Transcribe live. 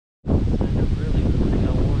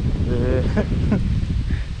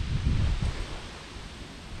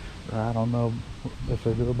I don't know if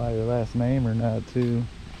they go by your last name or not, too.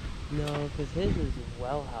 No, because his is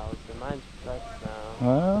well housed and mine's fresh now.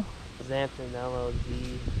 Well, Zantinello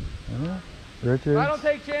Z. Richards. I don't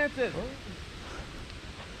take chances.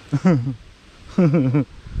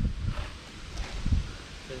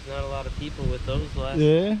 There's not a lot of people with those last.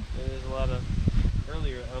 Yeah. There's a lot of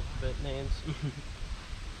earlier alphabet names.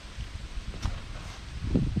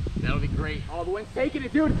 That'll be great. Oh, the wind's taking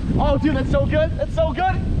it, dude. Oh, dude, that's so good. That's so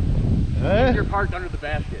good. Hey. You're parked under the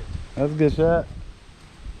basket. That's a good shot.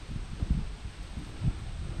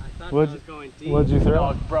 I thought What'd that was going deep. What'd you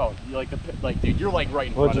throw? No, bro, you like, dude, you're like right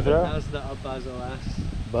in What'd front you of throw? That was the Buzz OS.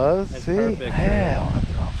 Buzz? That's See? perfect. Yeah.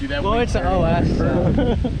 See that Well, wind it's an turning? OS,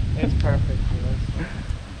 so it's perfect for this.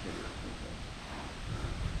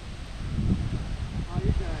 Oh,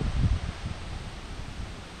 you're good.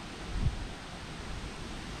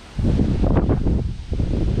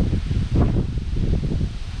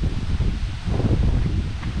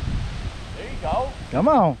 There you go. Come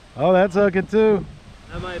on. Oh, that's hooking too.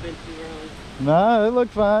 That might have been too early. Nah, it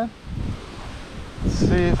looked fine. Let's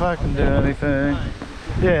see if I can do anything.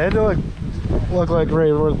 Yeah, it look like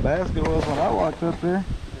right where the basket was when I walked up there.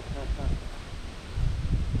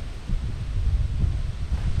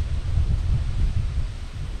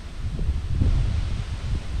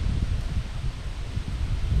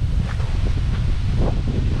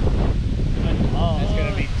 Oh, it's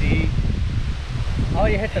gonna be deep. Oh,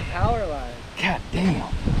 you hit the power line. God damn.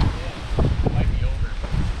 Might be over.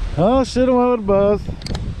 Oh, should've went with Buzz.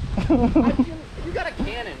 You got a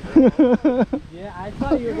cannon, bro. Yeah, I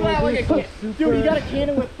thought you were You gonna got like do a some can- super... Dude, you got a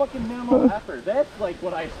cannon with fucking minimal effort. That's like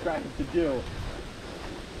what I strive to do.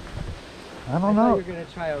 I I don't thought know. you were gonna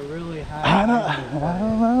try a really high. I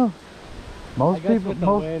don't know. Most guess people, with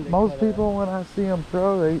the wind, it most coulda- people, when I see them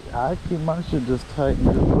throw, I keep my shit just tight and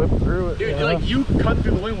just whip through it. Dude, you know? like you cut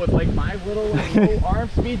through the wind with like my little like, low arm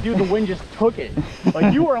speed, dude. The wind just took it.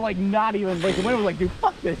 Like you were like not even like the wind was like, dude,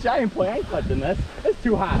 fuck this. I ain't playing. I ain't touching this. It's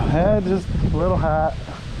too hot. Yeah, just a little hot.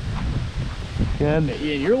 Good.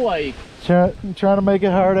 Yeah, you're like, Trying to make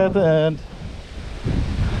it hard at the end.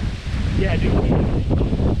 yeah,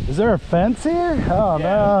 dude. Is there a fence here? Oh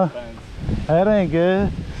Yeah, no, that ain't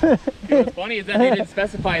good. Dude, what's funny is that they didn't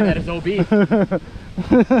specify that as OB.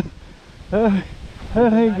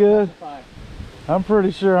 that ain't good. I'm pretty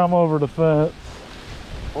sure I'm over the fence.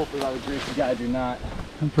 Hopefully that would agree. You gotta do not.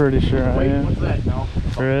 I'm pretty sure I Wait, am. what's that? No.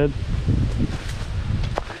 Red.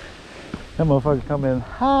 That motherfucker come in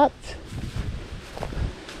hot.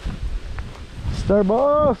 Start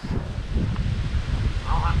boss.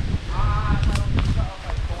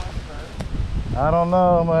 I don't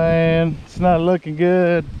know, man. It's not looking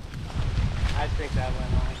good. I think that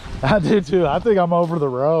went on. I do too. I think I'm over the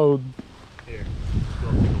road. Here, let's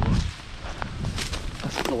go take a look.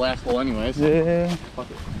 That's the last hole anyways. Yeah. Fuck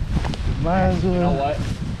it. Might as well. You know what?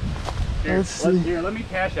 Here, Let's see. here, let me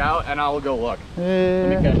cash out and I'll go look. Yeah.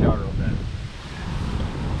 Let me cash out real quick.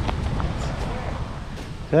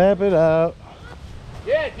 Tap it out.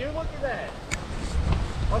 Yeah, dude, look at that.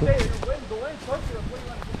 Okay, the wind took you. What do you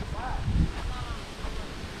want to get the flat?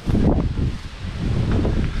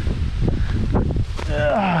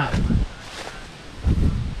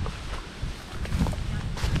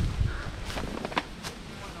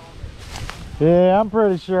 Yeah, I'm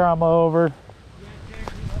pretty sure I'm over.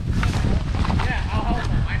 Yeah, I'll help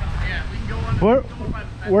him. I know. Yeah, we can go under. Where, we can go by the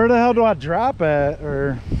fence. where the hell do I drop at?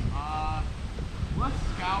 Or Let's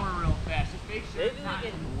scour real fast. Just make sure Maybe it's not we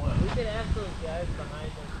in can, the woods. we could ask those guys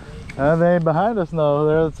behind us. Maybe. they ain't behind us?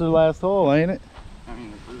 No, that's the last hole, ain't it? I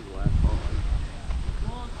mean, this is the last hole.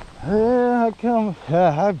 Yeah, I come.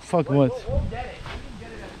 Yeah, I fucking went. We'll get it. We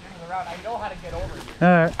can get it at the end of the round. I know how to get over here.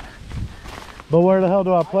 All right. But where the hell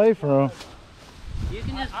do I play from? You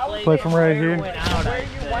can just Play from right where here. you went out,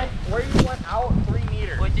 Where you went out 3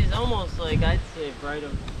 meters. which is almost like I'd say right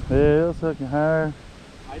over. Yeah, it's looking higher.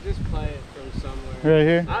 I just play it from somewhere. Right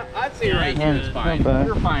here. I'd say right here is fine. Not bad.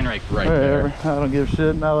 You're fine right Whatever. there. I don't give a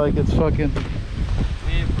shit. Not like it's fucking.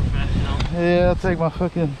 Man, professional. Yeah, I'll take my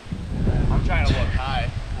fucking. I'm trying to look high.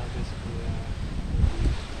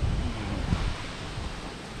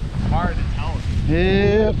 It's hard to tell.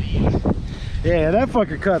 Yep. Yeah, that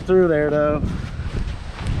fucker cut through there though.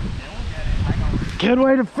 Good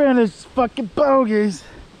way to finish, fucking bogeys.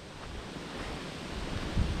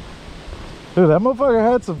 Dude, that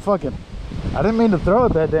motherfucker had some fucking. I didn't mean to throw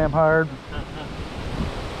it that damn hard.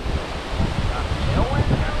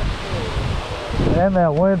 And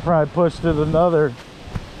that wind probably pushed it another.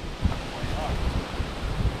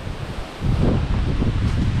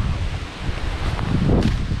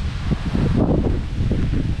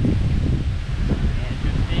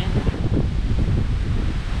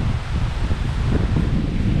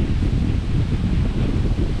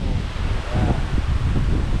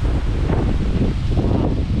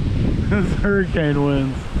 It's hurricane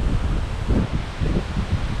winds.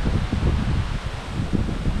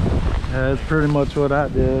 Yeah, that's pretty much what I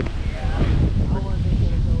did. I wasn't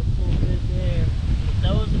gonna go full bit there. With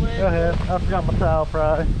those winds. Go ahead. I forgot my towel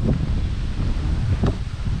fry.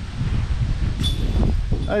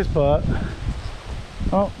 Nice putt.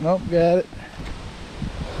 Oh, nope, got it.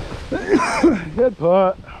 Good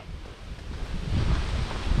putt.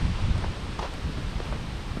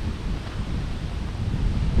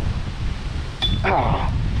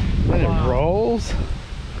 Ah, then it rolls.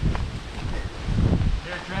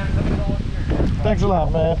 Thanks a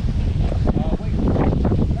lot, man.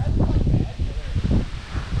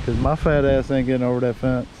 Cause my fat ass ain't getting over that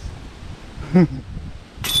fence.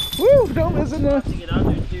 Woo! Don't miss it now. To get on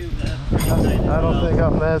there too, but I don't think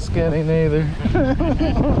I'm that skinny neither.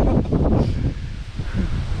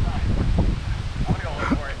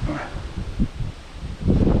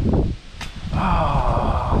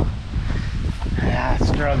 Oh, yeah, I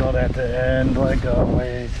struggled at the end, like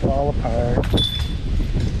always, fall apart. Just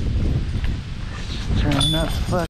trying not to fuck